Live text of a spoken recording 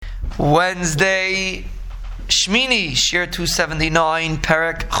Wednesday, Shmini, Shir 279,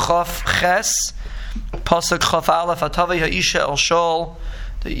 Perek Chof Ches, Pasuk Chof Aleph, Atavi Ha'isha El Shaul.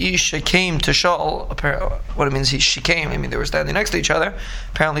 The Isha came to Shaul. What it means, she came. I mean, they were standing next to each other.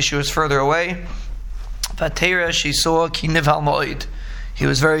 Apparently, she was further away. Vatera, she saw Ki Nivhal Mo'id. He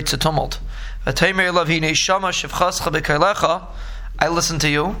was very tumult. Vateimer Lav Hine Shama Shevchascha B'Kailecha. I listened to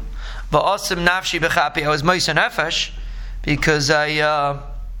you. Va'asim Nafshi B'Chapi. I was Meiser Nefesh because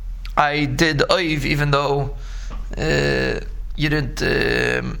I did Oiv, even though you didn't.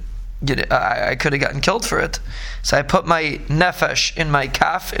 I could have gotten killed for it. So I put my nefesh in my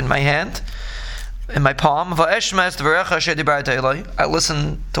kaf, in my hand, in my palm. I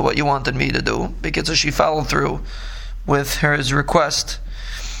listened to what you wanted me to do, because she followed through with her request.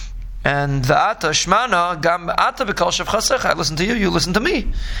 And I listened to you, you listen to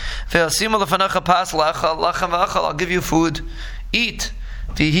me. I'll give you food. Eat.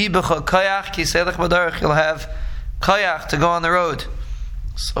 You'll have koyach to go on the road.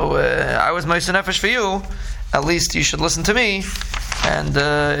 So I was Meiser Nefesh for you. At least you should listen to me and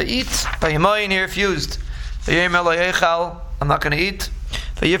eat. He refused. I'm not going to eat.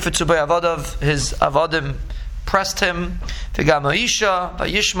 His avodim pressed him.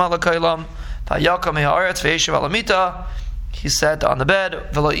 He sat on the bed.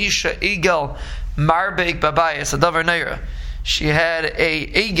 She had a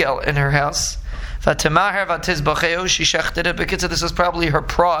egel in her house. She shechted it because this is probably her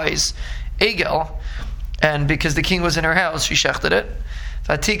prize, egel, and because the king was in her house, she shechted it.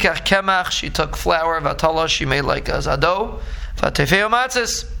 Vatikach kemach, she took flour. Vatala, she made like a zado. Vatefeo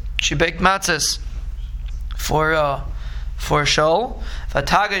matzis, she baked matzis for Shaul.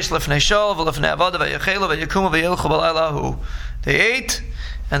 Vatagish lifnei Shaul v'lifnei avada v'yachelu v'yakuma v'yilchu b'laylahu. They ate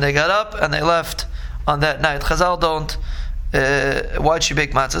and they got up and they left on that night. Chazal don't. Why'd she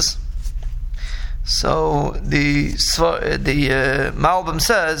bake matzahs? So the Malbim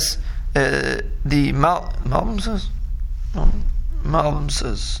says the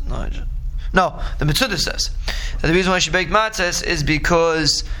Metzudah says that the reason why she baked matzahs is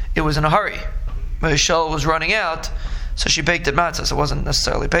because it was in a hurry. Shaul was running out, so she baked it matzahs. It wasn't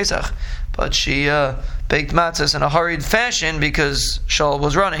necessarily Pesach, but she baked matzahs in a hurried fashion because Shaul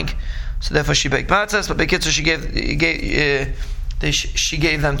was running. So therefore she baked matzahs, but Bekitzer she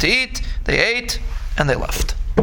gave them to eat. They ate and they left.